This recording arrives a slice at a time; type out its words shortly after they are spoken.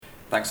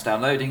Thanks for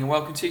downloading and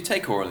welcome to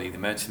Take Orally, the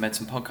emergency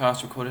medicine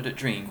podcast recorded at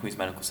Dream Queen's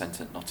Medical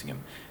Centre,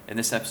 Nottingham. In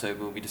this episode,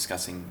 we'll be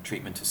discussing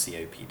treatment of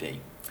COPD.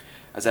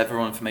 As ever,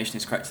 all information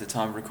is correct at the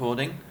time of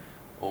recording.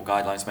 All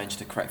guidelines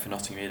mentioned are correct for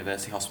Nottingham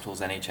University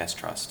Hospital's NHS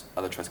Trust.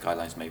 Other trust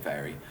guidelines may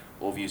vary.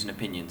 All views and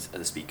opinions are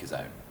the speaker's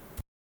own.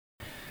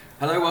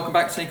 Hello, welcome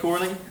back to Take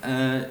Orally.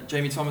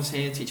 Jamie Thomas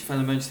here, Teacher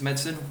Fellow Emergency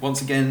Medicine.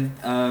 Once again,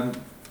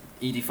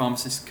 ED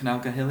pharmacist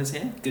Kunal Gahil is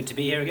here. Good to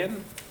be here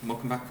again.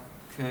 Welcome back,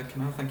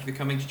 Kunal. Thank you for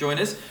coming to join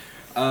us.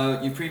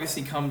 You've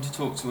previously come to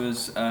talk to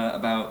us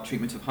about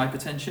treatment of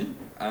hypertension.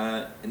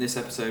 In this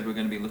episode, we're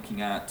going to be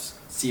looking at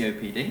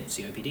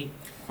COPD.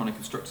 Chronic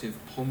obstructive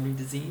pulmonary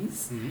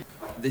disease.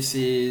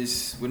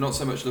 Mm-hmm. We're not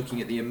so much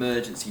looking at the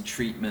emergency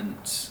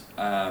treatment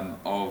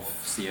of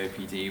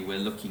COPD, we're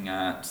looking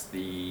at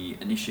the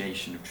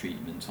initiation of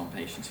treatment on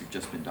patients who've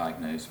just been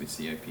diagnosed with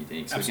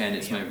COPD. So again,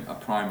 it's a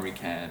primary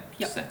care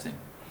setting.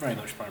 Very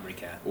much primary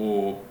care.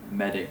 Or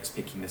medics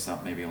picking this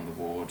up maybe on the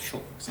ward.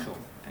 Sure.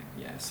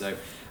 Yeah, so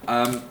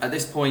at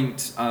this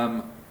point,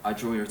 I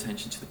draw your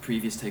attention to the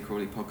previous Take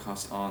Orally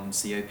podcast on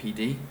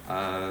COPD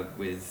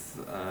with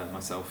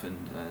myself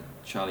and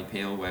Charlie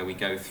Peel, where we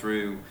go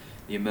through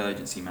the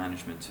emergency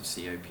management of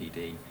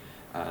COPD,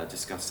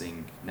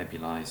 discussing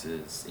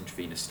nebulizers,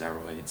 intravenous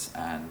steroids,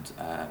 and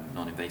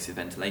non-invasive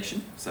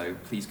ventilation. So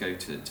please go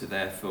to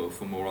there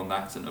for more on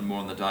that and more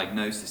on the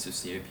diagnosis of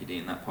COPD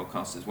in that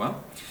podcast as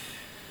well.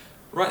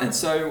 Right then,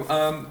 so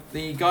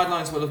the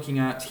guidelines we're looking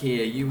at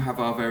here, you have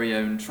our very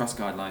own trust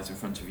guidelines in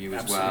front of you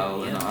as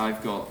well, and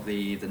I've got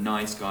the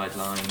NICE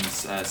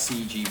guidelines,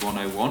 CG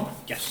 101.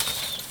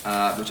 Yes.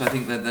 Which I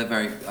think they're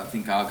very. I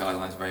think our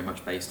guidelines are very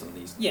much based on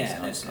these.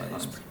 Yeah, these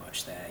that's pretty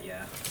much there.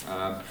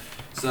 Yeah.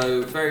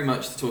 So very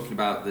much talking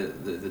about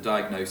the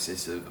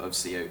diagnosis of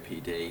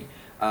COPD,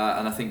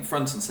 and I think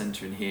front and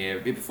centre in here,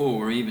 before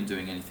we're even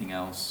doing anything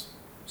else,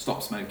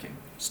 stop smoking.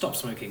 Stop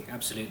smoking,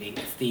 absolutely.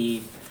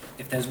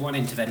 If there's one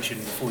intervention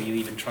before you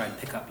even try and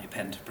pick up your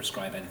pen to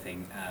prescribe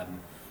anything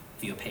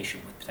for your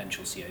patient with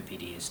potential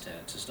COPD is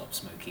to stop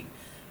smoking.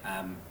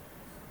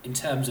 In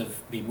terms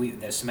of,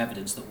 there's some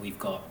evidence that we've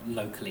got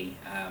locally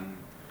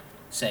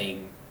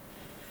saying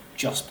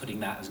just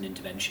putting that as an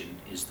intervention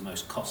is the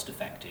most cost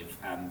effective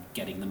and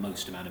getting the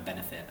most amount of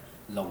benefit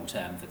long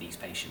term for these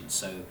patients.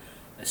 So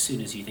as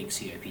soon as you think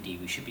COPD,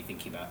 we should be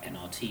thinking about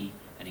NRT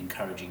and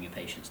encouraging your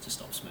patients to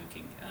stop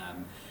smoking.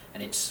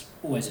 And it's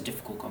always a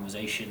difficult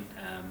conversation.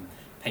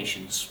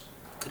 Patients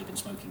could have been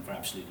smoking for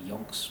absolutely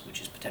yonks,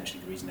 which is potentially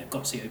the reason they've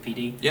got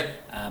COPD.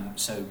 Yep.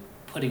 So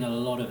putting a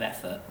lot of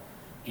effort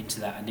into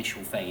that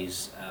initial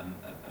phase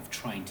of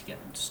trying to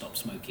get them to stop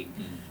smoking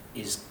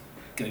is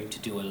going to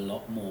do a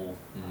lot more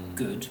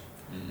good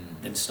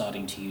than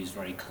starting to use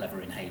very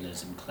clever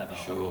inhalers and clever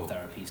oral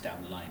therapies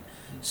down the line.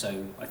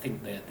 So I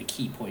think the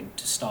key point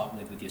to start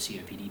with your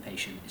COPD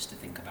patient is to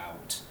think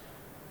about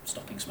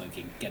stopping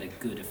smoking, get a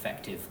good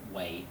effective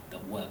way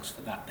that works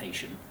for that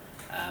patient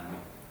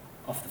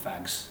off the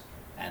fags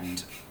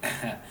and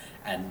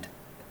and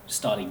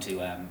starting to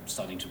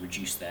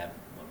reduce their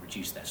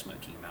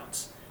smoking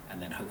amounts,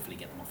 and then hopefully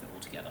get them off it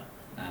altogether.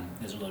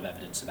 There's a lot of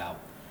evidence about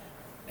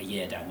a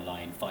year down the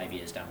line, 5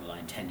 years down the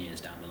line, 10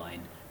 years down the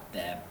line,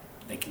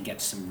 they can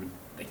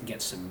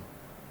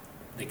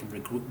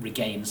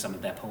regain some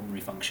of their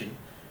pulmonary function,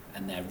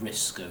 and their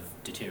risk of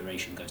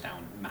deterioration goes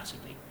down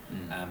massively.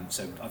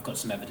 So I've got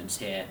some evidence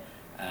here.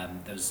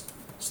 There's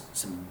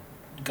some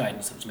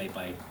guidance that was made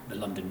by the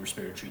London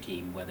respiratory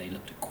team where they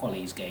looked at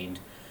QALYs gained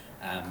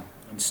and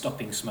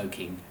stopping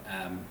smoking,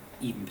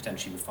 even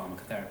potentially with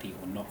pharmacotherapy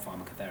or not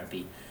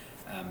pharmacotherapy,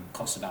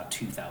 costs about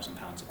 £2,000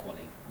 a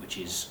QALY, which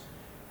is,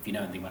 if you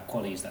know anything about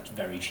QALYs, that's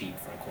very cheap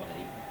for a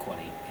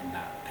QALY in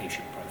that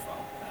patient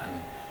profile.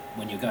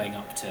 When you're going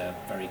up to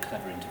very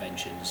clever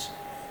interventions,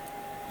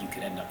 you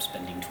could end up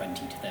spending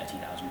 £20,000 to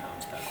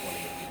 £30,000 per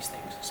QALY on these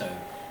things. So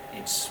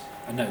it's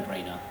a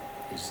no-brainer,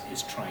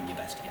 is trying your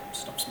best to get them to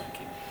stop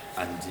smoking.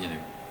 And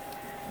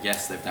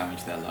yes, they've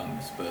damaged their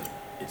lungs, but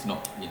it's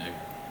not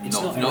It's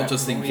not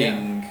just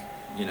thinking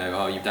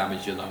you've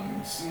damaged your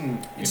lungs,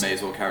 you may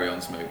as well carry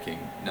on smoking.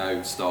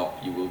 No,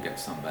 stop, you will get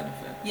some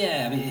benefit.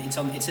 Yeah,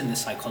 it's in the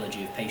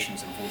psychology of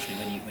patients.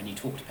 Unfortunately, when you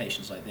talk to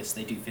patients like this,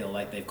 they do feel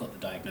like they've got the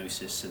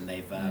diagnosis and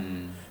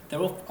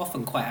they're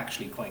often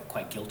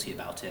quite guilty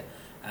about it.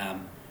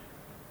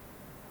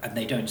 And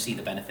they don't see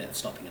the benefit of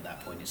stopping at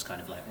that point. It's kind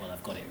of like, well,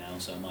 I've got it now,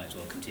 so I might as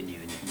well continue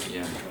and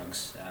continue the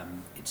drugs.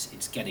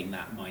 It's getting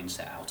that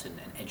mindset out and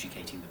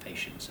educating the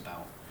patients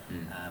about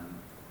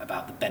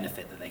the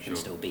benefit that they can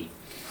still be.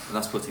 And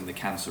that's putting the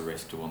cancer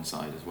risk to one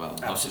side as well.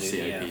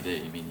 Absolutely, not just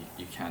COPD. Yeah.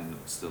 You can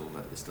still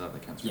have the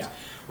cancer risk. Yeah.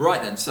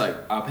 Right then,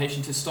 so our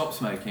patient has stopped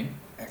smoking.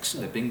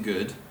 Excellent. They've been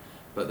good,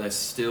 but they're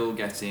still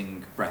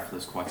getting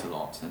breathless quite a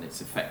lot, and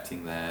it's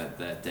affecting their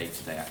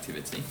day-to-day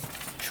activity.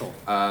 Sure.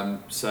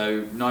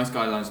 So NICE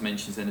guidelines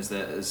mentions then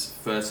as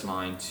first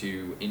line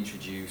to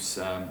introduce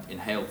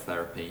inhaled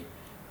therapy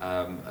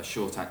a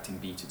short-acting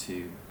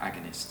beta-2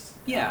 agonist.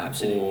 Yeah,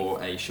 absolutely.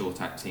 Or a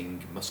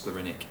short-acting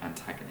muscarinic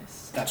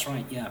antagonist. That's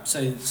right, yeah.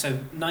 So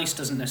NICE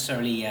doesn't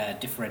necessarily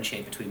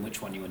differentiate between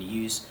which one you want to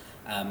use.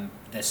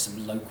 There's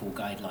some local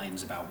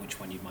guidelines about which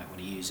one you might want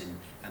to use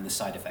and the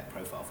side effect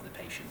profile for the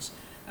patients.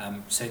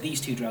 So these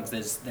two drugs,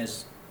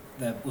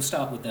 we'll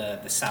start with the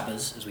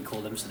SABAs, as we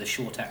call them, so the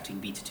short-acting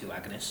beta-2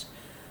 agonists.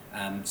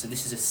 So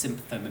this is a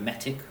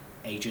sympathomimetic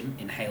agent,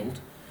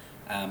 inhaled.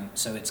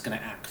 So it's going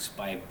to act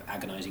by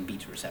agonizing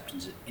beta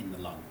receptors in the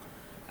lung.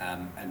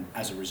 And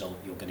as a result,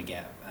 you're going to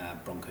get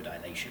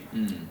bronchodilation.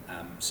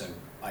 So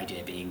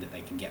idea being that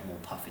they can get more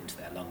puff into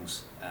their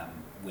lungs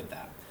with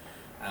that.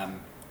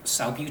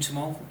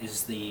 Salbutamol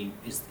is the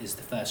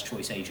first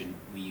choice agent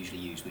we usually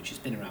use, which has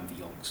been around for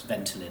yonks.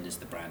 Ventolin is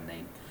the brand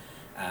name.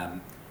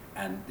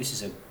 And this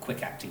is a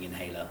quick-acting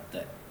inhaler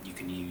that you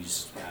can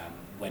use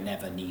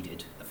whenever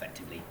needed,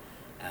 effectively,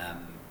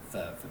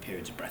 for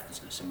periods of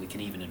breathlessness. And we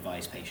can even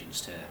advise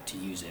patients to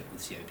use it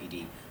with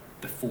COPD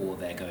before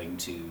they're going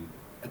to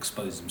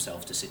expose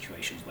themselves to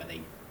situations where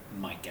they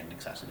might get an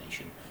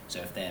exacerbation. So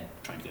if they're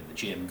trying to go to the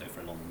gym, go for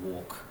a long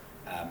walk,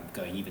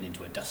 going even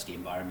into a dusty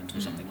environment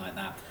or something like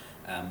that,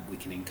 we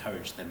can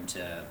encourage them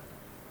to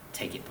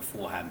take it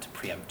beforehand to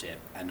preempt it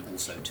and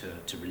also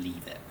to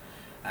relieve it.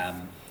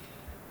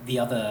 The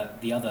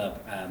other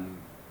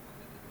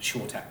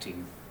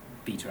short-acting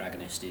beta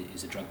agonist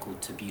is a drug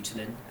called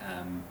terbutaline.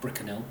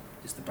 Bricanyl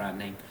is the brand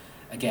name.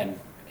 Again,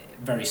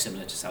 very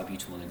similar to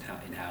salbutamol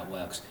in how it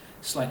works.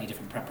 Slightly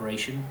different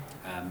preparation.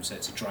 So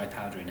it's a dry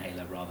powder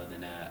inhaler rather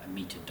than a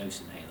metered dose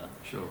inhaler.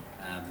 Sure.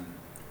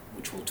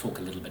 Which we'll talk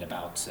a little bit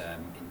about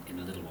in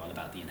a little while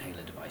about the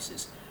inhaler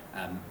devices.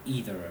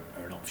 Either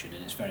are an option,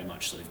 and it's very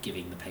much sort of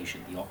giving the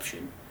patient the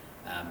option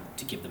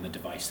to give them a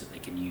device that they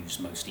can use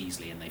most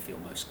easily and they feel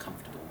most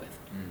comfortable with.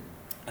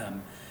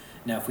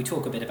 Now, if we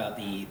talk a bit about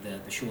the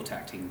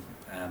short-acting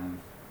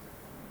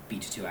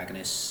beta-2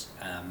 agonists,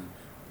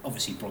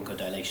 obviously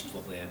bronchodilation is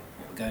what we're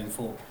going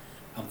for.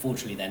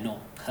 Unfortunately, they're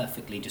not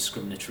perfectly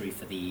discriminatory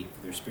for the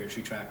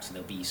respiratory tract, so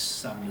there'll be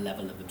some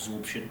level of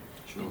absorption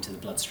into the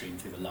bloodstream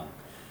through the lung.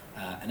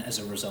 And as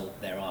a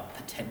result, there are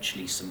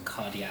potentially some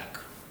cardiac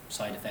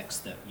side effects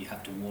that you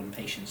have to warn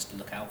patients to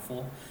look out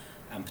for,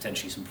 and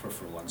potentially some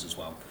peripheral ones as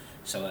well.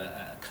 So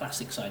a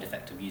classic side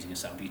effect of using a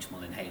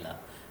salbutamol inhaler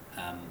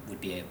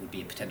would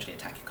be potentially a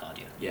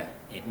tachycardia. Yeah.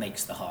 It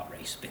makes the heart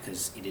race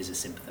because it is a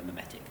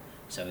sympathomimetic,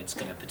 so it's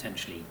going to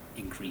potentially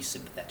increase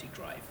sympathetic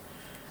drive.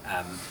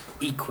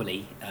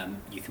 Equally,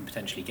 you can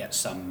potentially get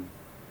some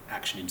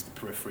action into the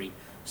periphery,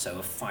 so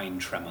a fine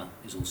tremor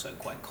is also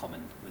quite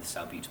common with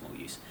salbutamol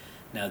use.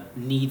 Now,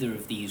 neither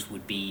of these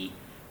would be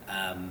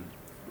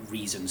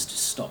reasons to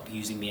stop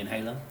using the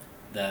inhaler.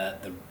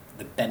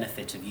 The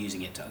benefit of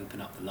using it to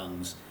open up the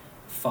lungs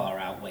far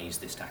outweighs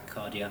this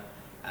tachycardia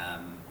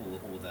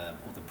or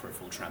the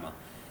peripheral tremor.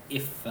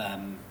 If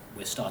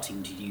we're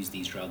starting to use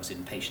these drugs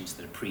in patients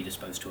that are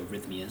predisposed to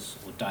arrhythmias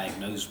or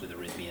diagnosed with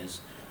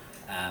arrhythmias,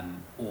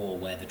 or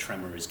where the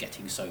tremor is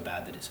getting so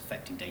bad that it's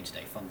affecting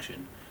day-to-day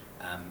function,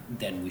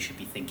 then we should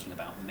be thinking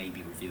about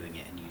maybe reviewing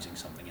it and using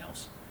something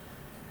else.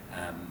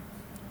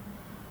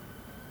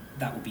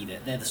 That would be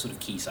they're the sort of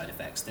key side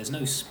effects. There's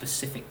no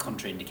specific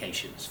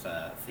contraindications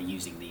for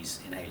using these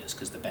inhalers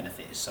because the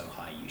benefit is so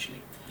high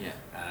usually. Yeah.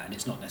 And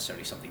it's not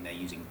necessarily something they're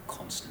using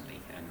constantly.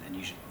 And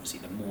usually, obviously,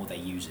 the more they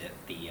use it,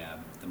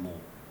 the more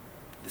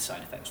the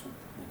side effects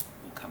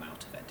will come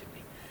out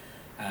effectively.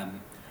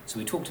 So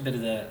we talked a bit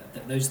of the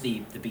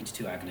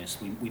beta-2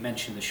 agonists. We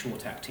mentioned the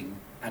short-acting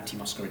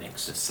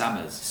antimuscarinics. The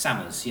SAMAs.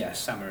 SAMAs,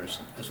 yes, SAMAs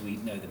as we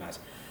know them as.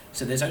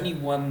 So there's only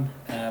one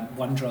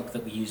drug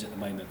that we use at the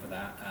moment for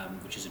that,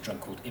 which is a drug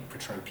called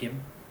ipratropium.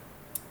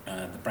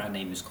 The brand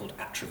name is called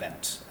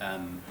Atrovent,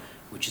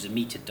 which is a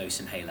metered dose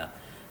inhaler.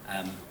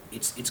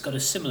 It's got a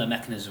similar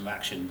mechanism of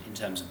action in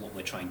terms of what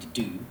we're trying to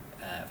do,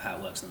 of how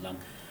it works in the lung.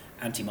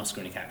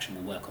 Antimuscarinic action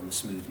will work on the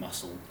smooth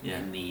muscle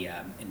in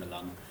the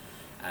lung.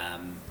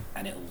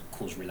 And it will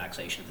cause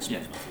relaxation of the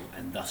smooth muscle,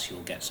 and thus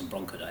you'll get some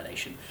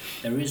bronchodilation.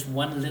 There is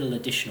one little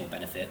additional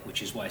benefit,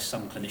 which is why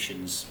some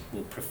clinicians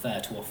will prefer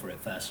to offer it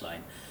first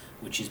line,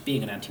 which is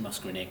being an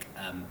antimuscarinic,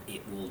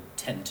 it will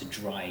tend to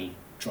dry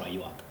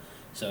you up.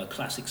 So a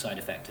classic side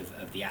effect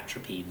of the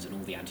atropines and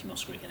all the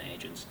antimuscarinic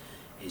agents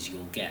is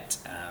you'll get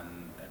a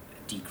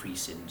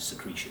decrease in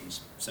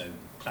secretions. So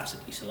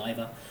classically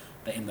saliva,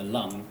 but in the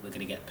lung we're going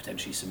to get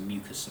potentially some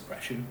mucus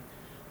suppression,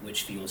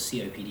 which for your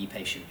COPD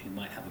patient who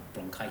might have a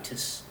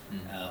bronchitis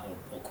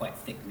or quite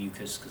thick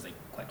mucus, because they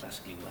quite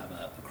classically will have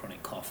a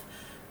chronic cough,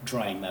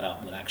 drying that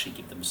up will actually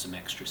give them some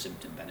extra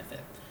symptom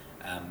benefit.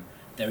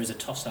 There is a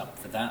toss-up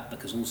for that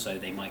because also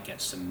they might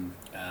get some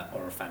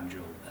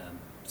oropharyngeal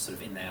sort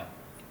of in there,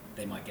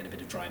 they might get a bit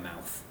of dry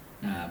mouth,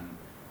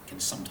 can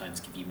sometimes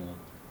give you more,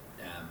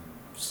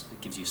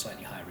 gives you a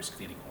slightly higher risk of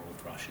getting oral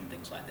thrush and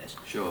things like this.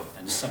 Sure.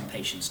 And some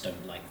patients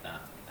don't like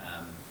that,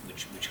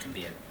 which can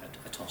be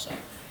a toss-up.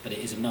 But it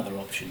is another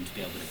option to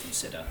be able to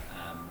consider.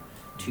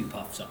 2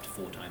 puffs up to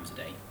 4 times a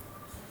day.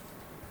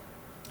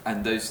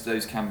 And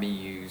those can be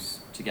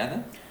used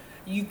together?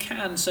 You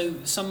can. So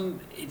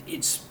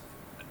it's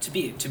to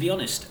be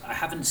honest, I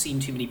haven't seen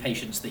too many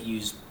patients that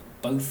use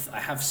both. I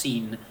have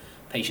seen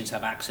patients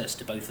have access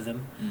to both of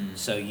them.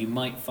 So you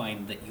might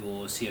find that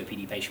your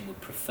COPD patient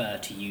would prefer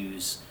to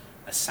use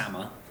a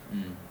SAMA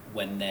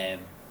when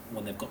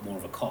they've got more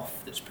of a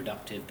cough that's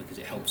productive, because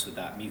it helps with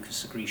that mucus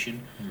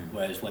secretion.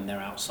 Whereas when they're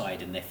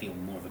outside and they feel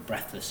more of a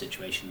breathless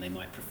situation, they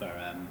might prefer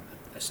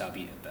a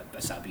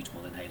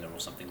salbutamol inhaler or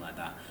something like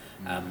that.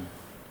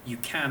 You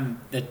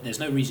can. There's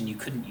no reason you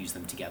couldn't use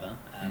them together.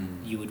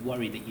 You would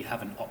worry that you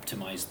haven't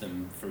optimized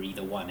them for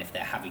either one if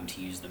they're having to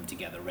use them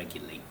together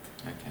regularly.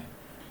 Okay.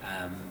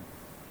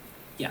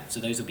 Yeah,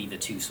 so those will be the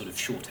two sort of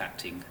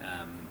short-acting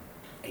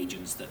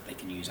agents that they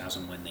can use as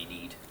and when they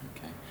need.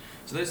 Okay.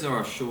 So those are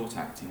our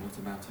short-acting. What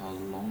about our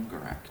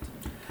longer-acting?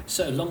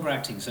 So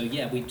longer-acting. So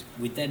yeah,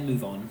 we'd then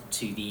move on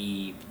to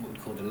what we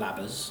call the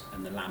LABAs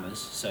and the LAMAs.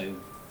 So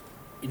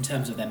in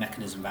terms of their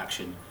mechanism of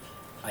action,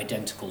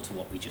 identical to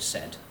what we just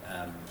said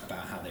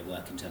about how they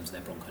work in terms of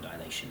their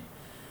bronchodilation.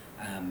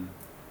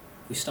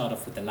 We start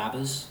off with the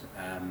LABAs.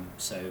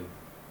 So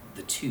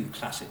the two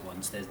classic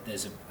ones,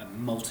 there's a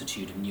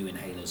multitude of new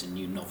inhalers and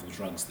new novel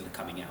drugs that are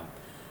coming out.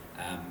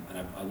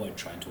 And I won't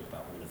try and talk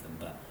about all of them,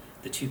 but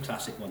the two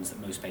classic ones that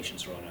most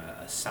patients are on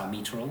are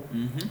salmeterol,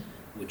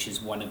 which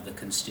is one of the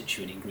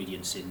constituent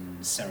ingredients in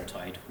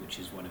Seretide, which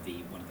is one of the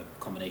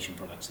combination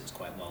products that's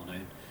quite well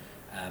known.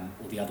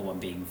 Or the other one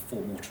being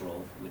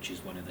formoterol, which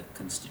is one of the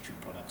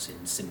constituent products in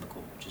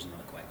Symbicort, which is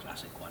another quite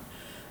classic one.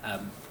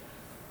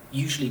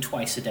 Usually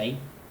twice a day.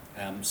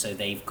 So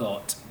they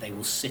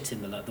will sit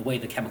in the way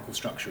the chemical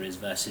structure is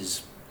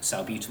versus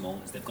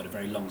salbutamol is they've got a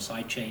very long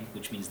side chain,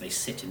 which means they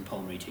sit in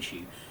pulmonary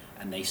tissue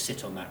and they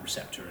sit on that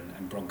receptor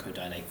and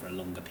bronchodilate for a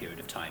longer period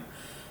of time.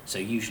 So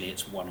usually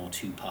it's 1 or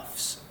 2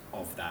 puffs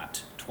of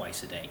that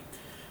twice a day.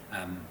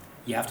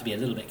 You have to be a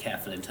little bit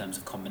careful in terms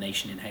of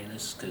combination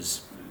inhalers,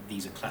 because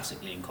these are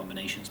classically in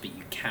combinations, but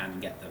you can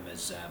get them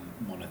as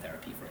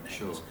monotherapy for inhalers.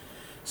 Sure.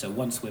 So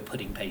once we're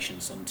putting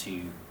patients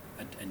onto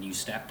a new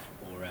step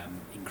or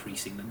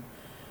increasing them,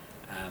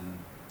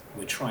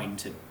 we're trying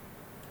to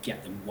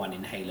get them one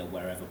inhaler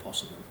wherever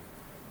possible,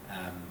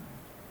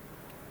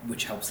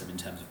 which helps them in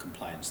terms of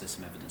compliance. There's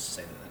some evidence to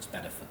say that that's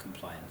better for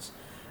compliance.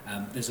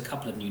 There's a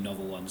couple of new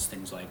novel ones,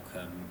 things like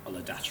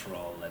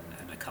olodaterol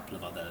and a couple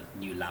of other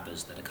new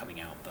LABAs that are coming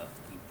out, but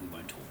we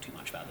won't talk too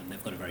much about them.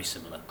 They've got a very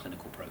similar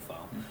clinical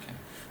profile. Okay.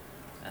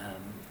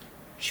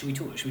 Should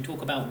we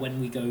talk about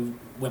when we go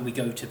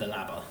to the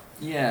LABA?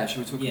 Yeah, should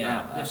we talk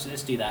about that?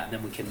 Let's do that, and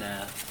then we can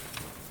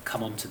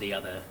come on to the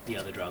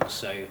other drugs.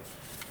 So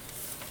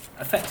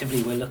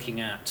effectively, we're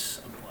looking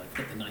at. I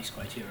put the NICE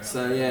criteria.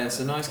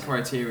 So NICE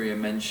criteria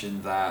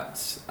mentioned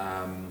that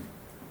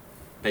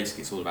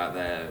basically it's all about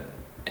their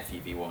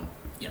FEV1.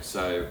 Yes.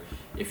 So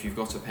if you've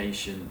got a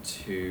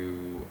patient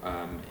who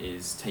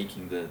is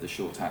taking the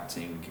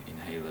short-acting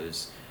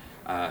inhalers,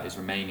 is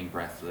remaining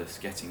breathless,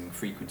 getting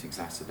frequent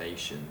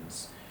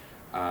exacerbations,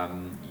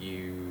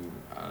 you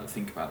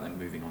think about them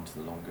moving on to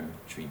the longer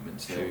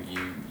treatment. So Sure.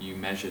 you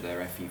measure their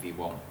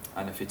FEV1,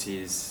 and if it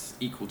is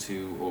equal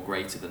to or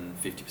greater than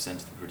 50%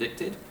 of the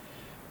predicted,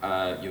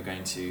 you're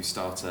going to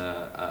start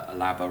a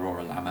LABA or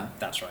a LAMA.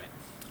 That's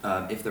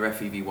right. If their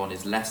FEV1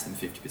 is less than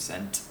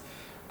 50%,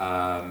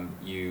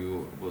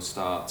 you will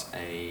start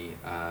a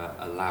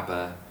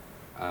LABA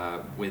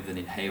with an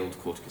inhaled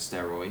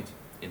corticosteroid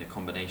in a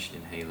combination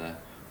inhaler,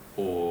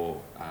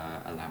 or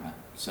a LAMA.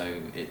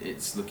 So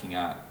it's looking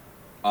at,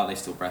 are they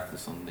still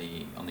breathless on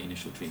the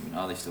initial treatment?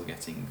 Are they still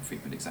getting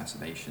frequent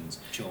exacerbations?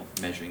 Sure.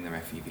 Measuring their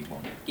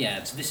FEV1.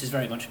 Yeah, so this is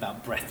very much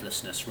about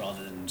breathlessness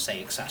rather than,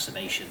 say,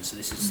 exacerbation. So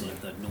this is sort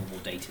of the normal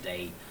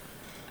day-to-day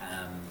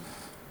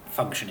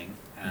functioning.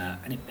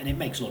 And it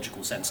makes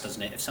logical sense,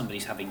 doesn't it? If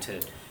somebody's having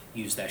to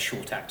use their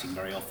short-acting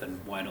very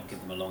often, why not give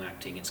them a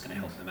long-acting? It's going to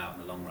help them out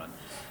in the long run.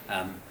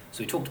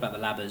 So we talked about the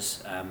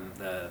LABAs,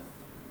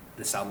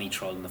 the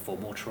salmeterol and the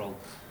formoterol.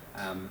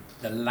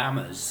 The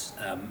LAMAs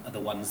are the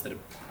ones that are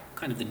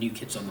kind of the new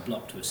kids on the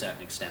block to a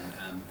certain extent.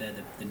 They're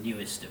the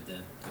newest of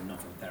the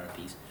novel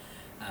therapies.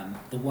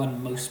 The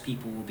one most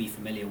people will be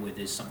familiar with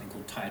is something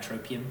called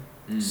tiotropium,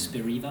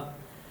 Spiriva,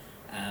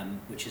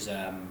 which is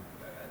a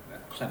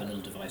clever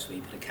little device where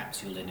you put a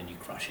capsule in and you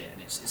crush it,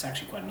 and it's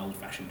actually quite an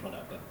old-fashioned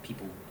product, but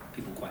people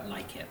quite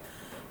like it.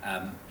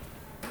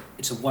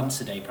 It's a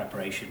once-a-day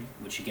preparation,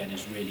 which again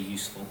is really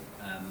useful,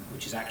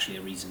 which is actually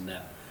a reason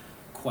that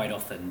quite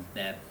often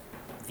they're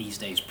these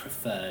days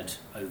preferred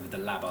over the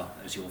LABA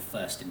as your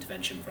first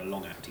intervention for a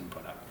long-acting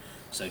product.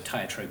 So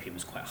tiotropium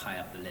is quite high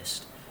up the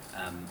list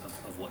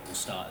of what will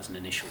start as an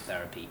initial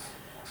therapy.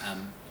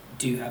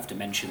 Do have to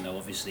mention, though,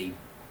 obviously,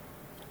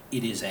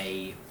 it is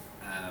an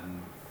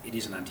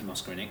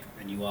antimuscarinic,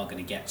 and you are going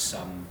to get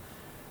some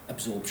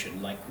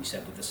absorption, like we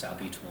said with the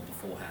salbutamol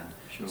beforehand.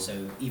 Sure.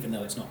 So even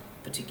though it's not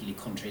particularly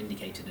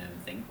contraindicated in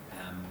anything,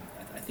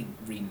 I think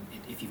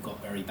if you've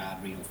got very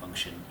bad renal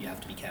function, you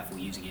have to be careful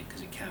using it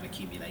because it can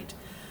accumulate.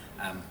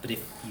 But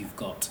if you've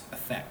got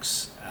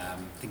effects,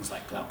 things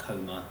like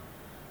glaucoma,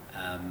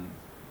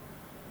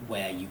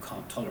 where you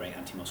can't tolerate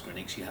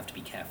antimuscarinics, you have to be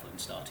careful in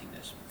starting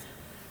this.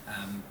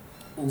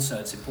 Also,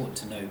 it's important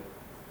to note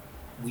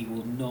we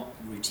will not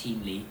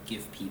routinely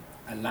give people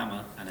a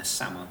LAMA and a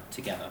SAMA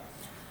together.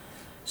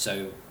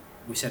 So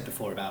we said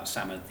before about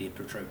SAMA, the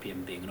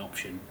ipratropium being an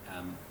option.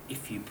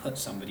 If you put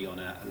somebody on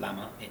a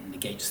LAMA, it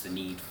negates the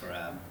need for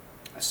a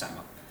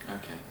SAMA.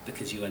 Okay.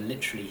 Because you are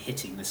literally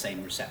hitting the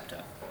same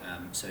receptor.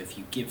 So if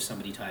you give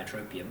somebody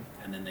tiotropium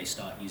and then they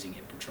start using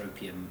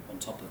ipratropium on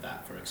top of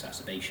that for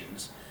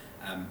exacerbations,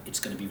 it's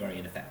going to be very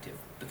ineffective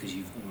because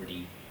you've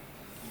already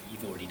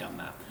done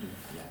that.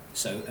 Yeah.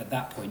 So at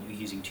that point you're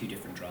using two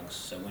different drugs.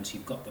 So once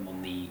you've got them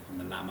on the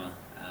LAMA,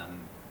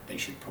 they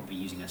should probably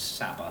be using a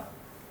SABA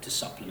to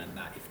supplement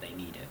that if they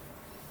need it.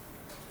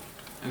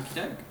 Okie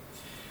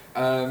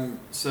doke.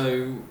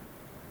 So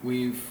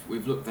we've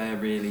looked there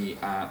really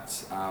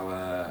at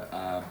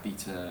our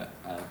beta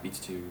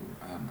 2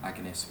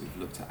 agonists. We've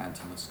looked at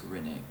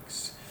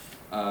antimuscarinics.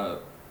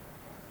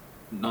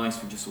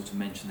 Nice. We just sort of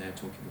mentioned there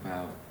talking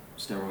about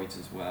steroids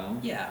as well.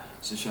 Yeah.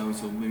 So shall we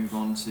sort of move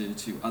on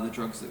to other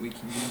drugs that we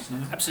can use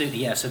now? Absolutely.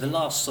 Yeah. So the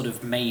last sort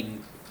of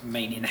main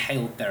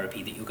inhaled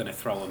therapy that you're going to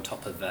throw on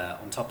top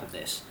of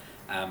this.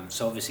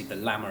 So obviously the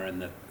LAMA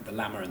and the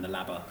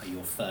LABA are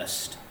your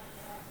first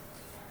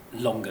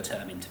longer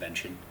term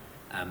intervention,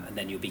 and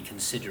then you'll be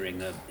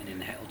considering an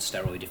inhaled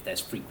steroid if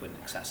there's frequent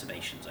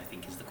exacerbations, I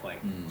think is the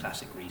quite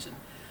classic reason.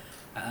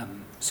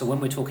 So when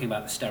we're talking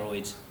about the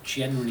steroids,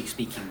 generally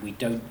speaking, we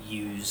don't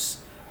use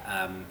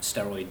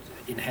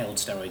inhaled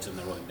steroids on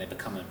their own. They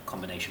become a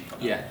combination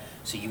product. Yeah.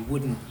 So you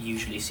wouldn't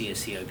usually see a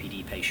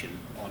COPD patient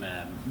on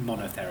a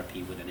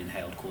monotherapy with an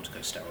inhaled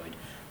corticosteroid.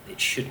 It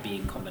should be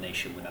in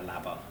combination with a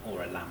LABA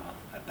or a LAMA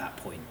at that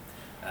point,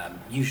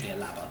 usually a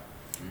LABA.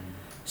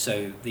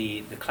 So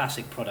the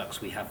classic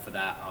products we have for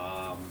that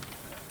are,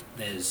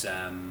 there's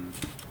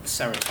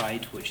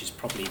Seretide, which is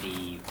probably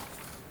the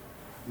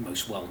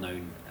most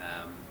well-known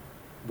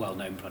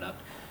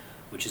product,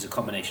 which is a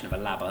combination of a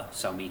LABA,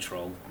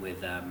 salmeterol,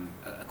 with a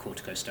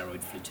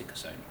corticosteroid,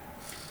 fluticasone.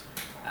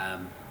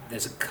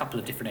 There's a couple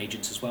of different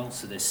agents as well.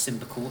 So there's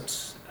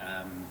Symbicort,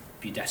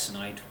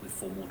 budesonide with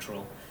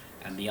formoterol,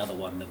 and the other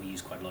one that we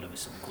use quite a lot of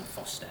is something called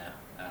Foster,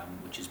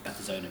 which is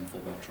bethazonum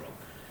formoterol.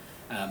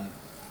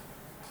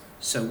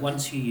 So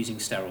once you're using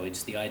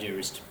steroids, the idea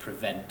is to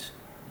prevent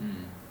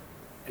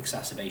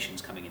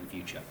exacerbations coming in the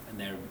future, and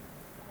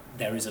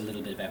there is a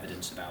little bit of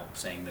evidence about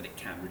saying that it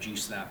can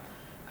reduce that.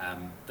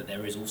 But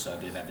there is also a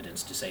bit of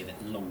evidence to say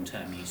that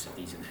long-term use of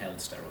these inhaled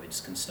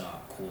steroids can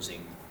start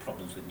causing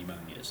problems with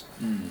pneumonias.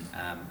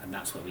 And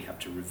that's where we have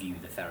to review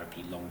the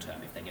therapy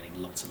long-term if they're getting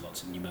lots and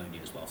lots of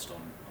pneumonias whilst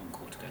on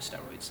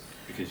corticosteroids.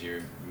 Because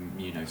you're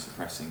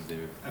immunosuppressing the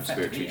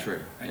respiratory tree.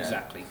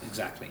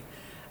 Exactly.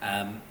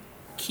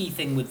 Key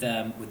thing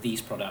with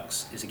these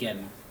products is,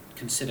 again,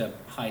 consider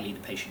highly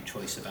the patient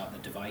choice about the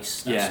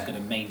device. That's going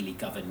to mainly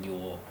govern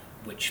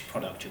which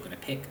product you're going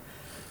to pick.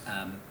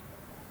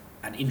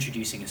 And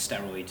introducing a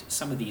steroid,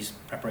 some of these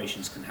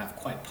preparations can have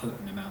quite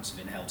potent amounts of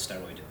inhaled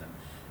steroid in them.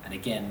 And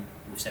again,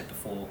 we've said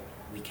before,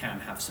 we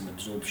can have some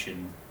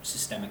absorption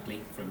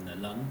systemically from the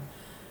lung.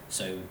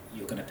 So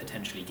you're going to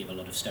potentially give a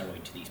lot of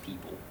steroid to these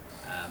people,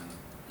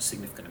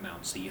 significant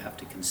amounts. So you have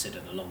to consider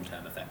the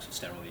long-term effects of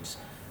steroids,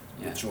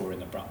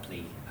 withdrawing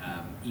abruptly,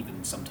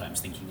 even sometimes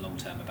thinking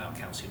long-term about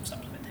calcium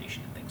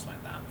supplementation and things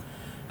like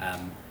that.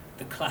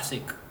 The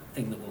classic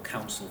thing that we'll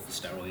counsel for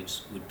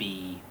steroids would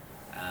be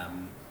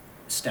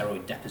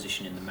steroid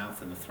deposition in the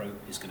mouth and the throat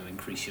is going to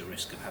increase your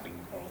risk of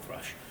having oral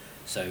thrush.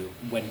 So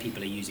when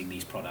people are using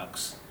these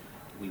products,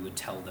 we would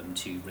tell them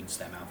to rinse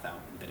their mouth out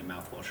with a bit of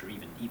mouthwash or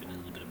even a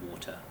little bit of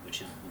water,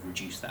 which will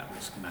reduce that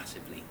risk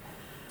massively.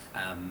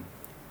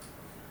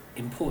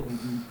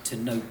 Important to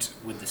note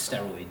with the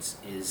steroids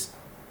is,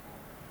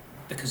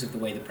 because of the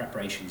way the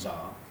preparations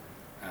are,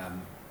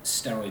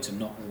 steroids are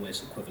not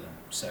always equivalent.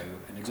 So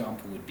an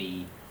example would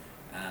be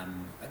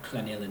a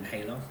Clenil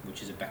inhaler,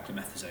 which is a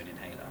beclomethasone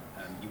inhaler.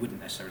 You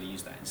wouldn't necessarily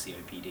use that in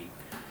COPD.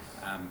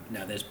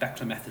 Now there's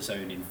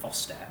beclomethasone in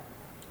Foster,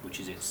 which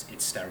is its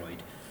steroid,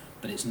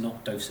 but it's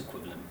not dose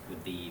equivalent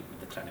with the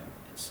Clenil.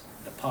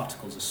 The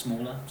particles are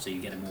smaller, so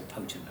you get a more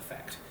potent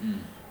effect.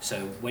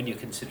 So when you're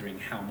considering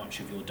how much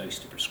of your dose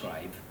to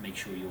prescribe, make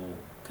sure you're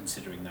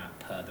considering that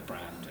per the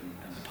brand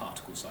and the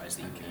particle size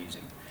that you're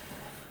using.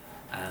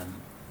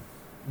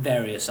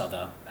 Various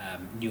other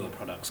newer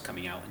products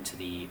coming out into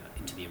the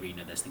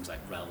arena. There's things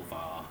like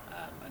Relvar,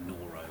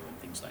 Anoro, and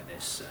things like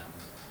this.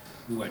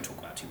 We won't talk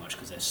about too much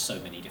because there's so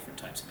many different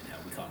types of inhale.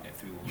 We can't get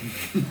through all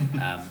of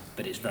them.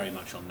 But it's very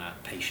much on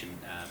that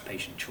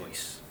patient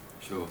choice.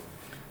 Sure.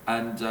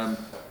 And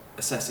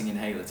assessing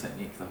inhaler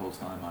technique the whole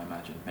time, I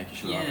imagine, making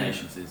sure our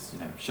patients is,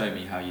 show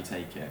me how you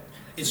take it.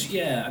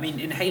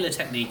 Inhaler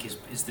technique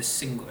is the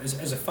single.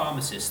 As a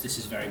pharmacist, this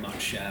is very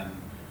much.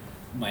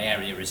 My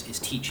area is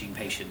teaching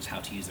patients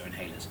how to use their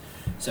inhalers.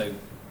 So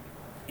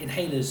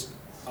inhalers,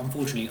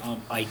 unfortunately,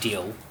 aren't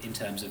ideal in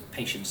terms of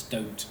patients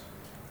don't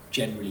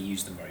generally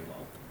use them very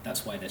well.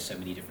 That's why there's so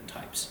many different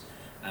types.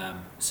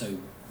 So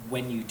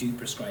when you do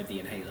prescribe the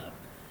inhaler,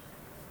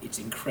 it's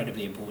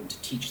incredibly important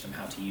to teach them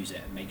how to use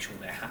it and make sure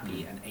they're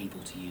happy and able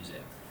to use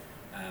it.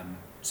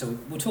 So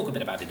we'll talk a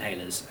bit about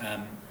inhalers.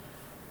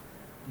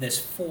 There's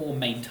 4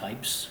 main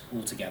types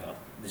altogether.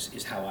 This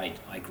is how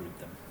I group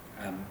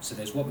them. So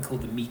there's what we call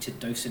the metered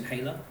dose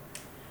inhaler,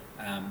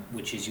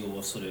 which is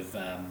your sort of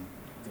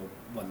your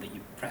one that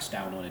you press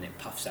down on and it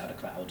puffs out a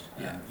cloud.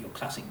 Your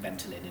classic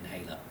Ventolin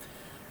inhaler.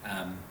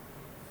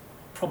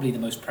 Probably the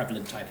most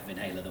prevalent type of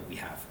inhaler that we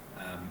have,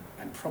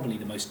 and probably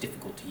the most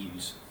difficult to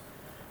use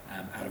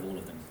out of all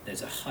of them.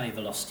 There's a high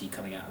velocity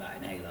coming out of that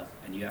inhaler,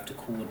 and you have to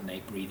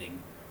coordinate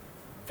breathing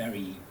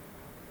very,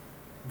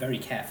 very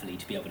carefully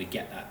to be able to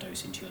get that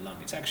dose into your lung.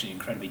 It's actually an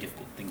incredibly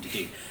difficult thing to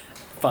do.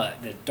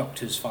 But the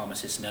doctors,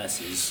 pharmacists,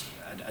 nurses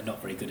are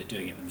not very good at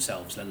doing it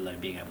themselves, let alone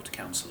being able to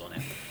counsel on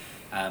it.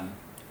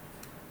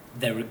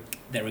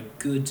 They're a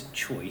good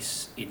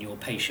choice in your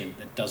patient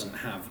that doesn't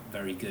have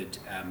very good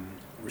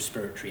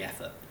respiratory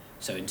effort.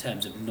 So in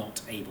terms of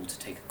not able to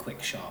take a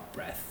quick, sharp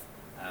breath,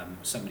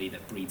 somebody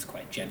that breathes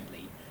quite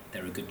gently,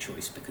 they're a good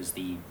choice because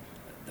the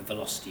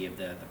velocity of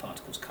the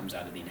particles comes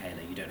out of the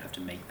inhaler. You don't have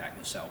to make that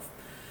yourself.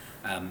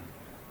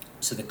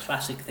 So the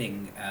classic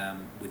thing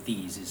with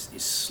these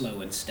is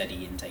slow and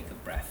steady intake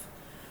of breath.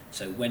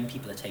 So when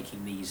people are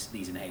taking these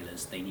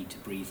inhalers, they need to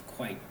breathe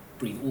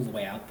all the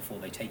way out before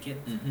they take it.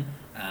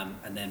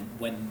 And then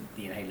when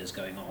the inhaler's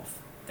going off,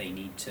 they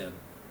need to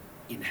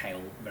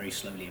inhale very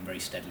slowly and very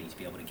steadily to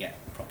be able to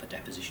get proper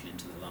deposition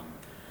into the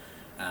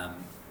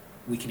lung.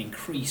 We can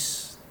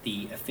increase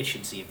the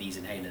efficiency of these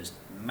inhalers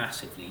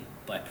massively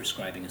by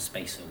prescribing a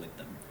spacer with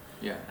them.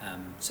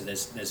 So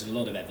there's a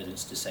lot of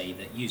evidence to say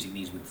that using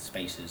these with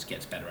spacers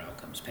gets better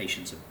outcomes.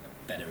 Patients are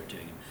better at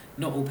doing them.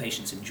 Not all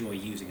patients enjoy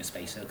using a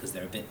spacer because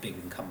they're a bit big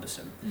and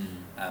cumbersome,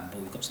 but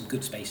we've got some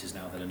good spacers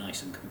now that are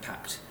nice and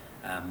compact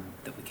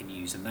that we can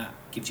use, and that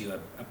gives you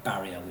a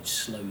barrier which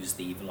slows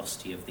the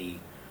velocity of the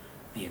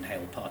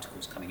inhaled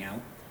particles coming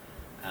out,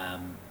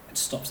 and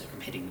stops it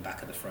from hitting the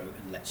back of the throat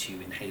and lets you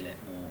inhale it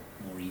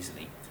more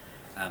easily.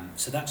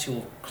 So that's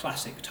your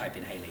classic type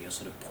inhaler, your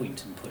sort of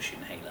point and push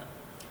inhaler.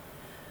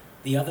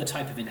 The other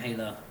type of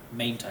inhaler,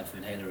 main type of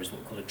inhaler, is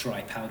what we call a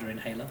dry powder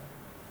inhaler.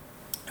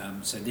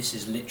 So this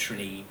is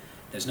literally,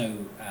 there's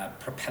no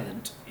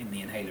propellant in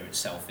the inhaler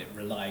itself. It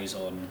relies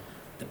on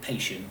the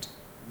patient,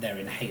 their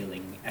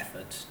inhaling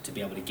effort to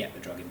be able to get the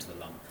drug into the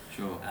lung.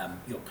 Sure.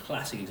 Your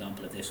classic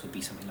example of this would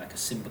be something like a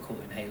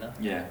Symbicort inhaler,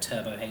 Yeah. a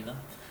Turbohaler,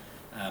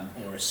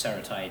 or a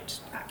Seretide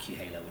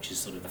AccuHaler, which is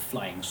sort of the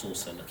flying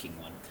saucer looking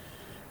one.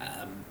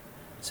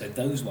 So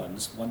those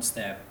ones, once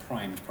they're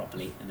primed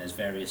properly, and there's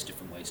various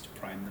different ways to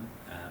prime them,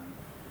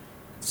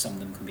 some of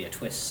them can be a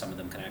twist, some of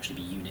them can actually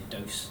be unit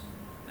dose,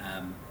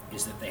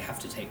 is that they have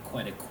to take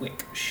quite a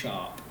quick,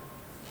 sharp,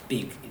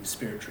 big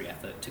inspiratory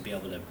effort to be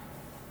able to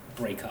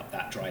break up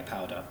that dry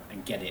powder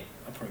and get it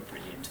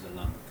appropriately into the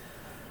lung.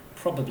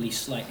 Probably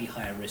slightly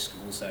higher risk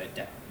of also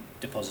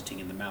depositing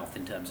in the mouth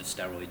in terms of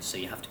steroids, so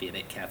you have to be a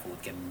bit careful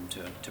with getting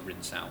them to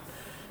rinse out.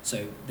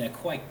 So they're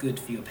quite good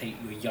for your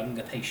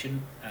younger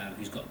patient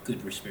who's got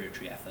good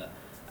respiratory effort.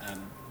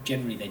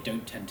 Generally, they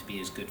don't tend to be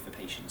as good for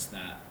patients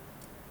that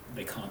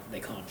they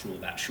can't draw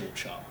that short,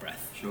 sharp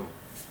breath. Sure.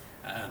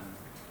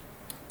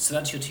 So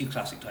that's your 2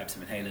 classic types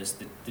of inhalers.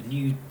 The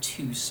new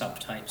 2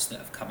 subtypes that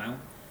have come out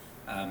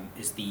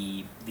is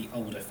the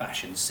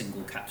older-fashioned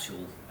single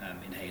capsule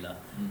inhaler,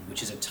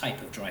 which is a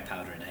type of dry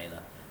powder inhaler.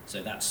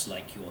 So that's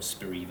like your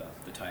Spiriva,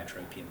 the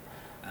tiotropium.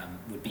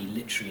 Would be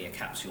literally a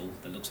capsule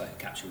that looks like a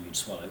capsule you'd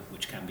swallow,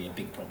 which can be a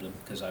big problem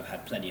because I've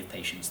had plenty of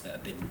patients that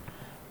have been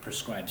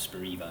prescribed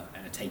Spiriva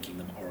and are taking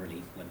them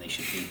orally when they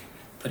should be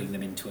putting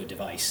them into a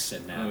device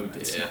and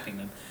snapping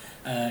them.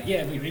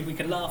 We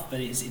can laugh,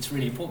 but it's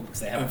really important because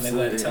they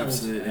weren't told,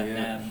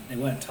 they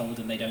weren't told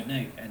and they don't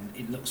know, and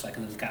it looks like a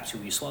little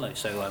capsule you swallow,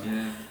 so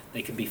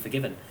they can be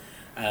forgiven.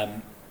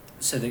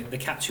 So the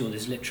capsule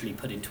is literally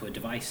put into a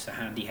device, a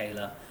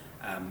HandiHaler.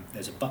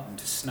 There's a button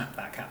to snap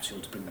that capsule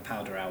to bring the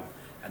powder out,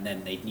 and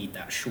then they'd need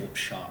that short,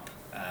 sharp,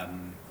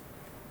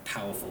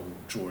 powerful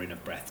drawing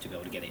of breath to be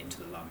able to get it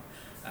into the lung.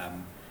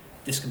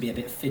 This can be a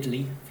bit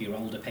fiddly for your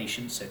older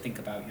patients, so think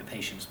about your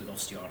patients with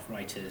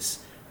osteoarthritis,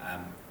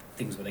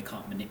 things where they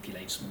can't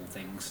manipulate small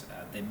things.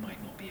 They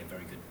might not be a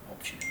very good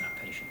option in that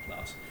patient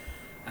class.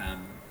 A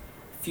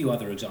few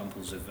other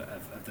examples of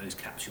those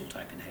capsule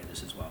type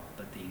inhalers as well,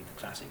 but the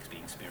classics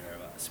being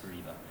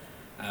Spiriva.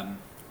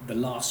 The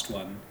last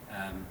one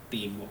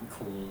being what we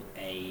call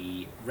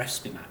a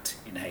Respimat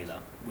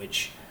inhaler,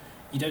 which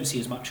you don't see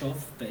as much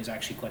of, but is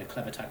actually quite a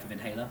clever type of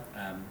inhaler.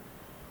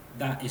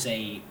 That is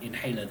a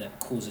inhaler that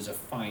causes a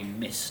fine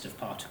mist of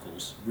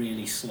particles,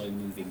 really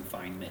slow-moving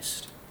fine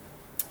mist.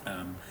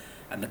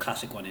 And the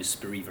classic one is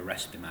Spiriva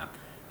Respimat.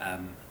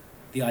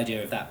 The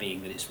idea of that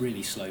being that it's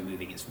really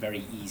slow-moving, it's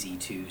very easy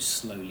to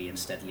slowly and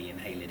steadily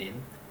inhale it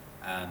in.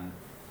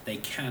 They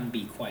can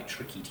be quite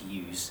tricky to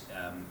use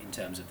in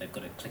terms of they've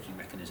got a clicking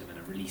mechanism and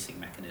a releasing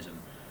mechanism.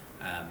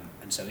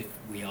 And so if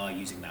we are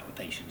using that with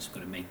patients, we've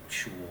got to make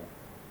sure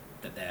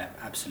that they're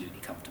absolutely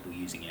comfortable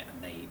using it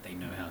and they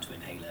know how to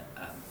inhale it.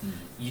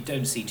 You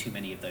don't see too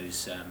many of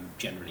those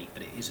generally,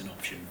 but it is an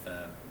option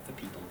for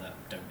people that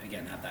don't,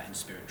 again, have that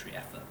inspiratory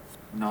effort.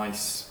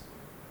 Nice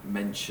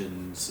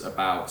mentions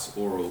about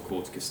oral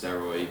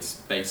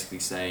corticosteroids, basically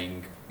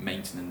saying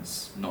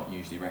maintenance not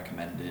usually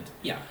recommended.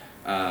 Yeah.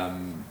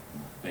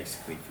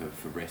 Basically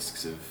for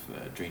risks of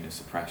adrenal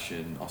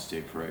suppression,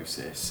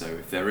 osteoporosis. So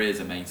if there is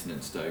a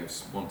maintenance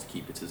dose, want to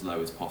keep it as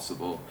low as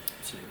possible.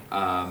 Absolutely.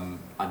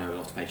 I know a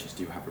lot of patients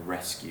do have a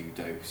rescue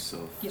dose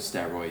of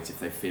steroids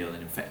if they feel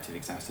an infective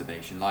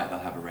exacerbation, like they'll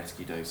have a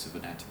rescue dose of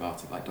an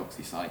antibiotic like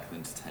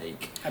doxycycline to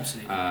take.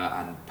 Absolutely.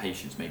 And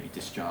patients may be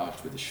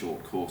discharged with a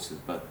short course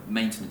but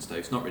maintenance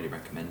dose not really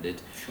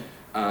recommended. Sure.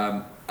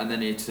 And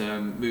then it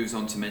moves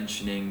on to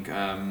mentioning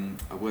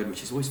a word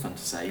which is always fun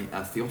to say,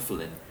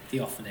 theophylline.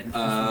 Theophylline.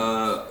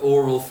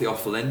 Oral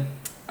theophylline,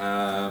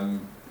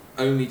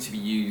 only to be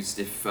used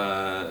if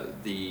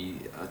the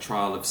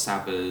trial of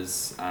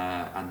SABAs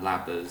and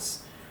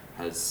LABAs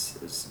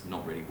has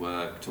not really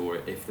worked, or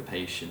if the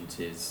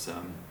patient is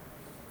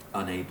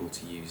unable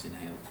to use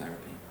inhaled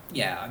therapy.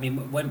 Yeah, I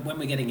mean, when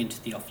we're getting into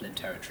theophylline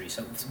territory,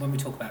 so when we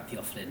talk about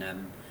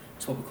theophylline,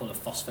 it's what we call a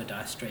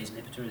phosphodiesterase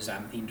inhibitor, a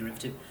xanthine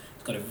derivative.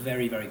 It's got a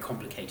very, very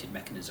complicated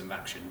mechanism of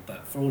action,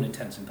 but for all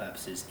intents and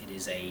purposes, it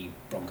is a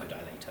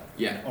bronchodilator,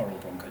 an oral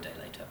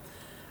bronchodilator.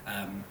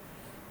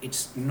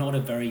 It's not a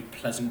very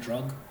pleasant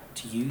drug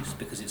to use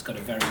because it's got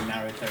a very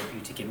narrow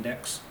therapeutic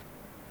index,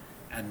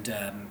 and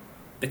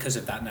because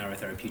of that narrow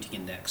therapeutic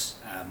index,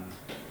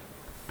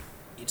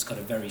 it's got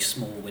a very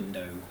small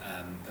window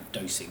of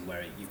dosing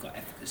where you've got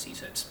efficacy.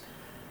 So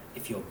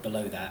if you're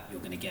below that,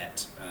 you're going to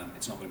get,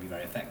 it's not going to be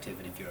very effective,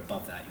 and if you're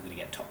above that, you're going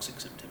to get toxic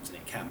symptoms, and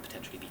it can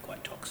potentially be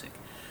quite toxic.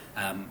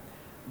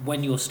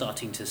 When you're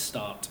starting to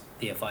start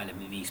theophylline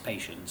in these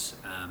patients,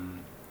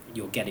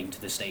 you're getting to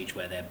the stage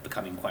where they're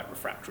becoming quite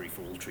refractory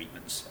for all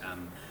treatments.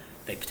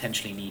 They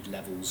potentially need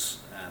levels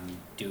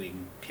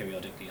doing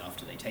periodically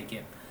after they take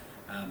it,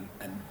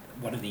 and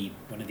one of the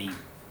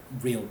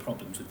real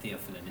problems with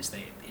theophylline is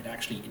it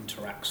actually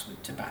interacts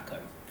with tobacco,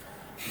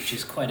 which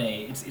is quite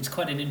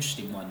an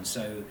interesting one.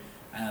 So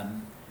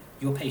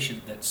your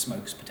patient that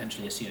smokes,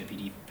 potentially a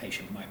COPD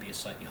patient, might be a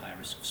slightly higher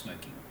risk of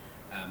smoking.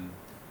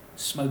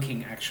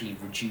 Smoking actually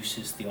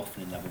reduces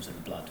theophylline levels in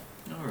the blood.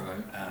 All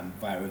right.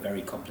 Via a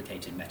very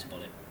complicated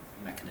metabolic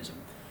mechanism.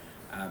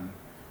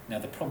 Now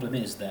the problem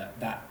is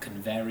that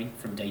can vary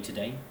from day to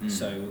day.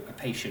 So a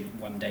patient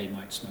one day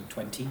might smoke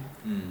 20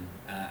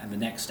 and the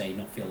next day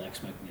not feel like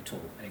smoking at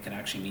all, and it can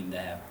actually mean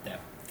their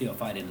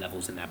theophylline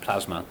levels in their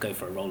plasma go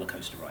for a roller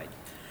coaster ride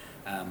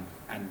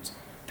and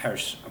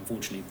perish.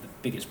 Unfortunately, the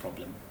biggest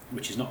problem,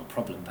 which is not a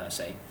problem per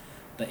se,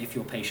 but if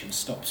your patient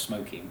stops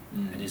smoking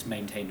and is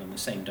maintained on the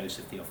same dose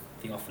of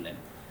theophylline,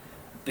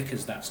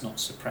 because that's not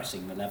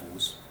suppressing the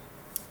levels,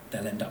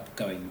 they'll end up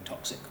going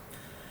toxic.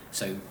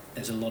 So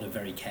there's a lot of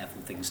very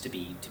careful things to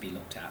be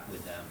looked at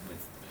with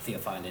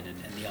theophylline,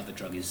 and the other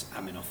drug is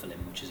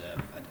aminophylline, which is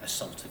a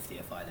salt of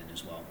theophylline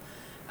as well.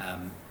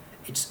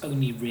 It's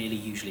only really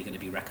usually going to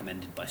be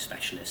recommended by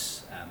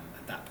specialists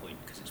at that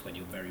point, because it's when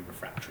you're very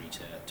refractory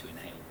to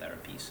inhaled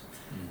therapies.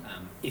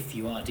 If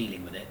you are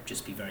dealing with it,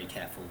 just be very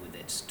careful with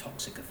its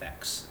toxic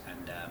effects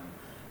and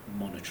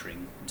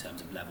monitoring in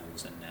terms of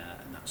levels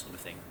and that sort of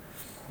thing.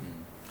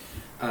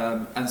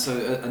 And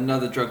so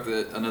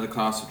another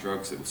class of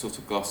drugs that we'll sort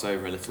of gloss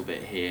over a little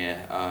bit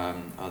here are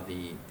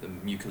the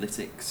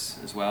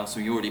mucolytics as well. So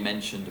you already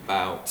mentioned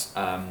about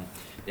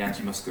the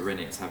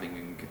antimuscarinics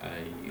having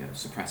a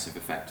suppressive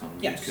effect on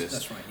mucus. Yes,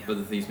 that's right. Yeah.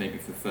 But these may be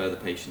for further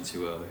patients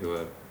who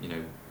are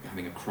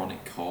having a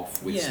chronic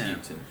cough with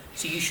sputum.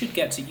 So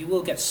you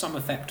will get some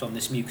effect on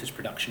this mucus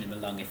production in the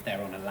lung if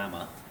they're on a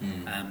LAMA,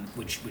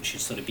 which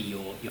should sort of be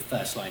your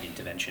first line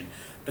intervention.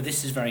 But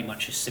this is very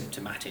much a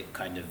symptomatic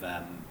kind of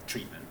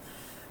treatment.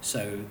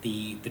 So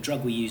the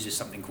drug we use is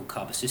something called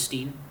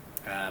carbocisteine,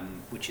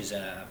 which is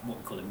what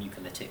we call a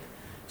mucolytic.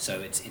 So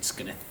it's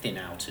going to thin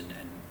out and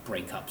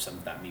break up some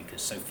of that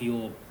mucus. So for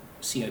your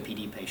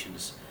COPD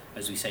patients,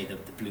 as we say, the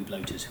blue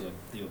bloaters who are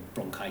the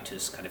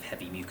bronchitis, kind of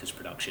heavy mucus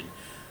production,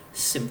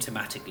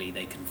 symptomatically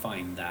they can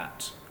find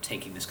that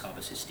taking this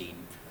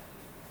carbocisteine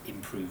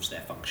improves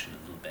their function a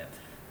little bit.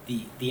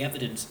 The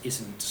evidence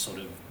isn't sort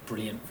of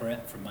brilliant for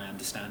it, from my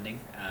understanding,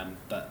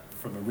 but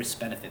from a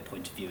risk-benefit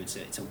point of view,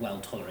 it's a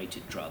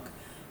well-tolerated drug.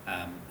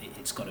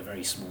 It's got a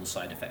very small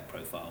side effect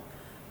profile,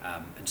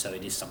 and so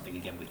it is something,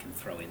 again, we can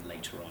throw in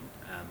later on.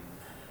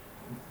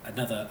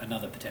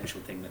 Another potential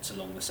thing that's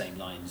along the same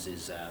lines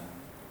is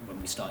when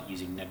we start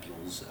using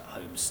nebules at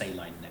home,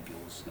 saline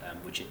nebules,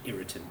 which are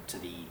irritant to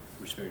the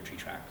respiratory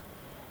tract,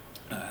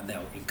 and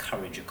they'll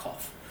encourage a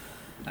cough.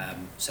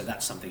 So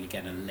that's something,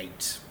 again,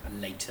 a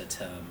later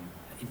term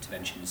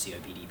intervention in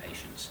COPD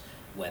patients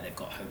where they've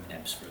got home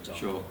nebs, for example.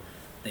 Sure.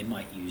 They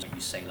might use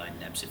saline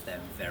nebs if they're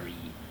very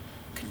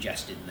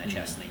congested in their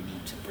chest and they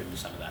need to bring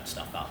some of that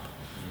stuff up.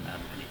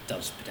 And it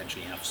does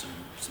potentially have some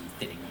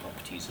thinning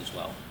properties as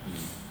well.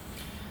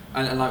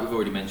 And like we've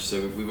already mentioned,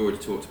 so we've already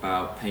talked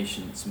about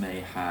patients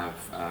may have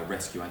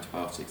rescue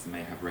antibiotics, they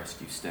may have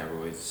rescue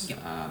steroids.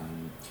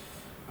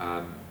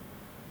 Yep.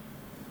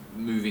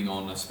 Moving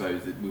on, I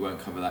suppose that we won't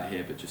cover that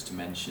here, but just to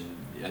mention,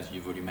 as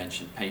you've already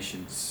mentioned,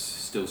 patients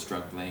still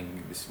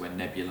struggling. This is when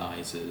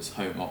nebulizers,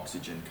 home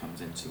oxygen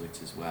comes into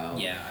it as well.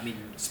 Yeah, I mean,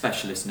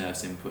 specialist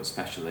nurse input,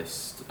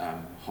 specialist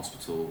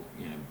hospital,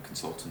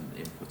 consultant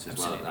input as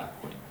absolutely. well at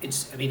that point.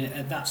 I mean,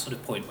 at that sort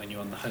of point when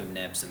you're on the home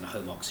nebs and the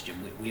home oxygen,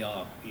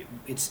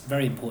 it's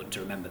very important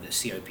to remember that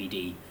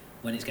COPD,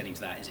 when it's getting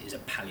to that, is a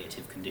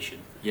palliative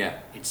condition. Yeah.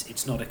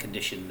 It's not a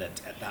condition that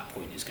at that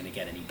point is going to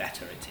get any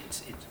better.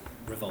 It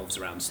revolves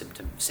around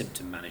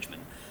symptom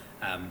management.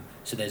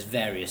 So there's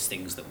various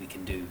things that we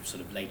can do sort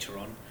of later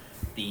on.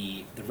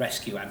 The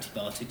rescue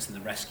antibiotics and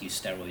the rescue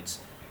steroids,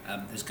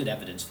 there's good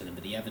evidence for them,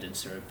 but the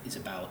evidence is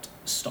about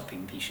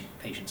stopping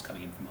patients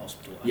coming in from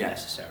hospital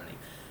unnecessarily.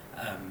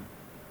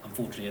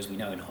 Unfortunately, as we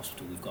know, in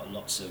hospital we've got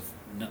lots of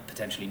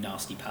potentially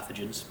nasty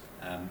pathogens.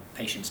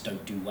 Patients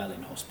don't do well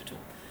in hospital.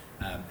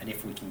 And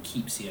if we can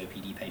keep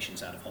COPD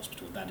patients out of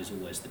hospital, that is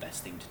always the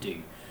best thing to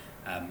do.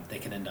 They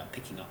can end up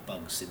picking up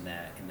bugs in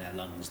their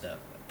lungs that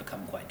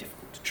become quite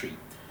difficult to treat.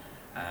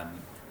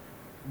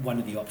 One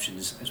of the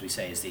options, as we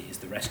say, is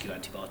the rescue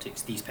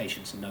antibiotics. These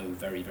patients know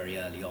very, very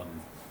early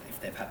on, if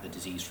they've had the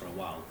disease for a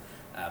while,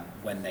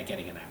 when they're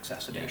getting an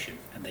exacerbation,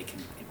 and it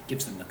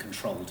gives them the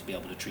control to be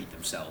able to treat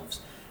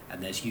themselves.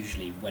 And there's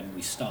usually, when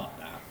we start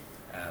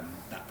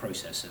that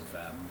process of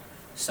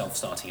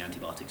self-starting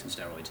antibiotics and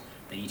steroids,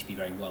 they need to be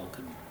very well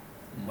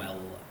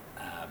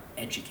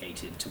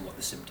educated to what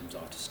the symptoms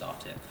are to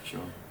start it.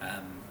 Sure.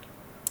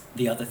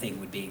 The other thing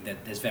would be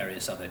that there's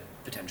various other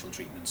potential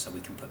treatments, so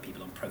we can put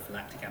people on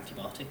prophylactic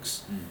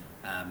antibiotics.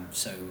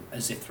 So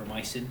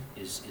azithromycin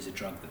is a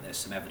drug that there's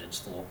some evidence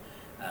for.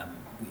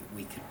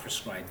 We could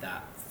prescribe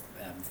that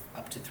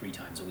up to 3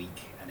 times a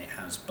week, and it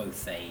has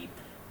both a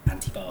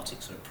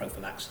antibiotic sort of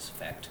prophylaxis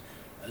effect,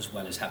 as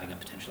well as having a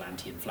potential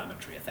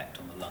anti-inflammatory effect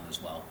on the lung as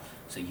well.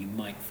 So you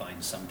might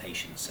find some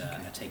patients are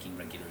taking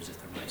regular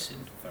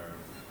azithromycin for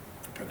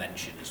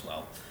prevention as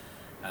well.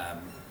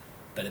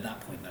 But at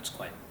that point, that's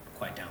quite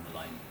down the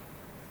line.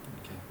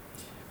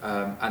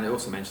 Okay. And it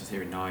also mentions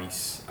here in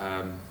NICE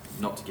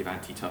not to give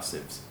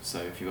antitussives. So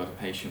if you've got a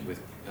patient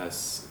with a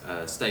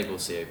stable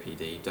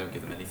COPD, don't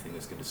give them anything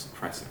that's going to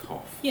suppress a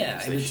cough.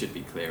 Yeah, they should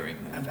be clearing.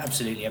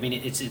 Absolutely. I mean,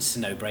 it's a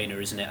no-brainer,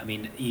 isn't it? I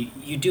mean,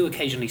 you do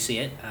occasionally see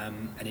it,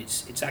 and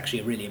it's actually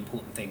a really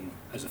important thing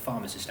as a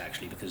pharmacist,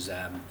 actually, because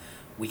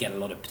we get a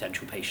lot of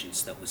potential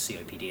patients that with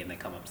COPD and they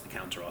come up to the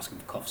counter asking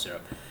for cough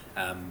syrup.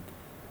 And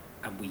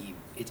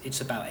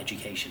it's about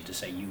education to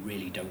say you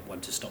really don't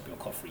want to stop your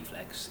cough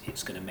reflex.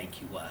 It's going to make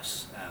you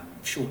worse.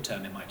 Short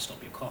term, it might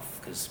stop your cough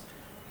because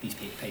these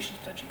patients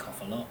potentially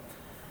cough a lot.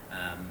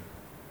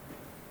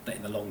 But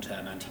in the long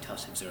term,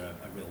 antitussives are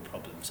a real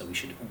problem, so we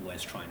should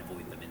always try and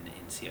avoid them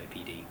in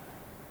COPD.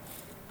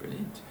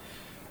 Brilliant.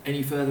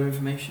 Any further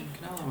information,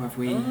 Kunal, or have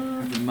we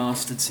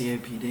mastered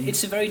COPD?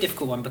 It's a very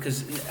difficult one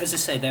because, as I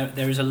say,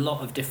 there is a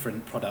lot of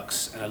different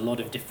products and a lot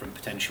of different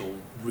potential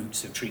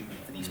routes of treatment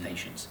for these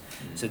patients.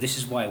 So this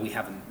is why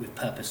we've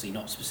purposely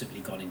not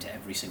specifically gone into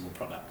every single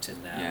product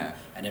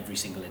and every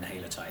single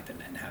inhaler type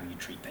and how you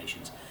treat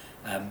patients.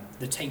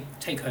 The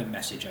take-home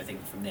message, I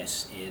think, from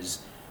this is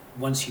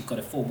once you've got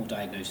a formal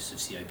diagnosis of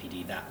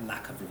COPD, that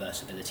lack of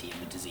reversibility in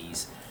the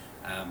disease,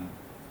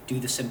 do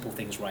the simple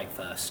things right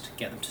first,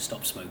 get them to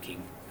stop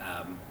smoking,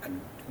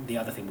 and the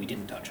other thing we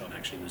didn't touch on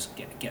actually was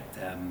get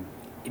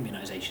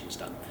immunisations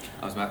done.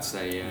 I was about to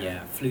say,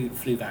 yeah,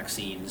 flu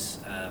vaccines,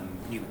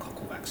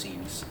 pneumococcal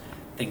vaccines,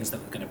 things that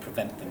were going to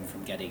prevent them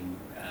from getting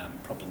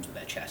problems with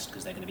their chest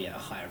because they're going to be at a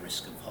higher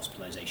risk of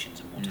hospitalisations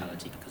and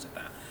mortality because of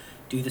that.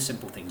 Do the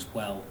simple things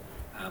well,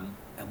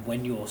 and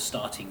when you're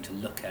starting to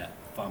look at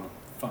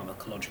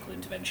pharmacological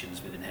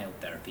interventions with inhaled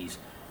therapies,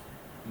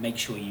 make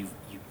sure you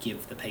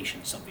give the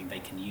patient something they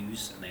can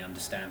use and they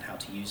understand how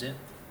to use it.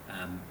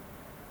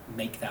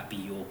 Make that be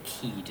your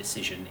key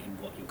decision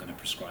in what you're going to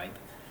prescribe.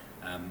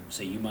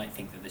 So you might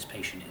think that this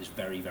patient is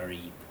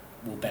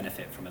will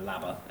benefit from a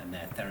LABA and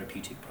their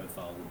therapeutic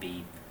profile will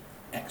be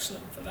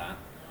excellent for that,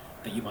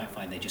 but you might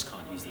find they just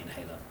can't use the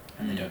inhaler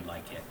and they don't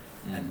like it,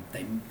 and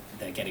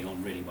they're getting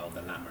on really well with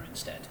the LAMA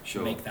instead.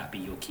 Sure. Make that be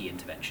your key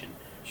intervention.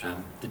 Sure.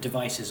 The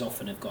devices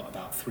often have got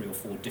about 3 or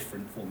 4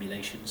 different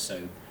formulations,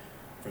 so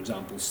for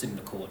example,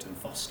 Symbicort and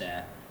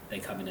Foster, they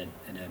come in a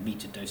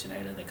metered dose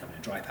inhaler, they come in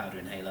a dry powder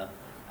inhaler,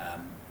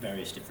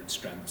 various different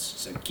strengths.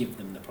 So give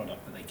them the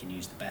product that they can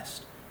use the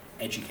best,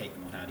 educate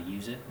them on how to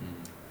use it,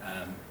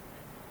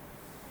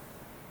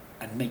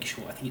 and make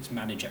sure, I think it's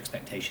manage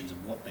expectations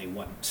of what they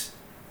want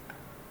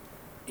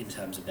in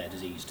terms of their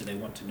disease. Do they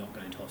want to not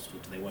go into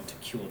hospital? Do they want to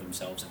cure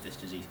themselves of this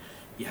disease?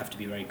 You have to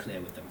be very clear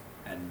with them,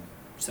 and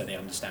so they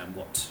understand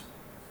what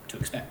to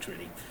expect,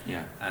 really.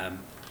 Yeah.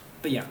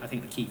 But yeah, I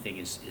think the key thing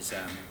is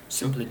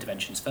simple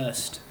interventions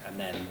first, and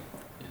then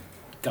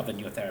govern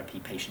your therapy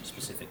patient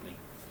specifically.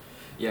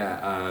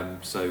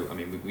 So I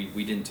mean,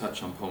 we didn't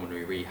touch on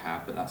pulmonary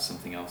rehab, but that's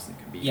something else that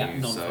can be Yeah,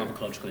 used.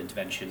 non-pharmacological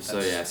interventions. So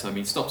I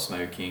mean, stop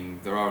smoking.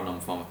 There are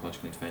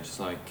non-pharmacological interventions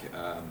like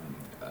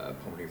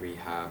pulmonary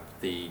rehab,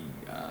 the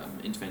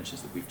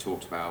interventions that we've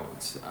talked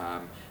about,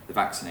 the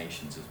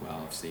vaccinations as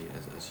well, obviously,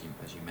 as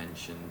you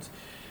mentioned,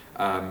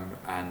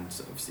 and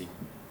obviously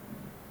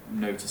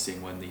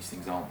noticing when these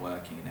things aren't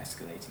working and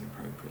escalating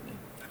appropriately.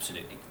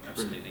 Absolutely.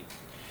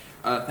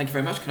 Thank you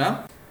very much,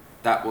 Kunal.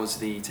 That was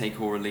the Take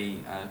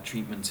Orally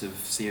treatment of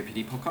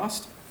COPD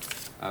podcast.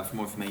 For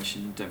more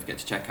information, don't forget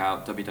to check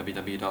out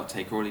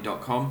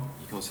www.takeorally.com.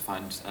 You can also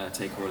find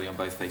Take Orally on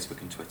both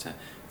Facebook and Twitter.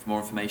 For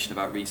more information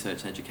about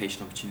research and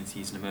education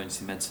opportunities in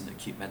emergency medicine,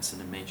 acute medicine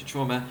and major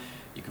trauma,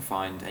 you can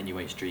find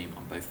NUH Dream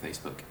on both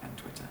Facebook and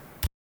Twitter.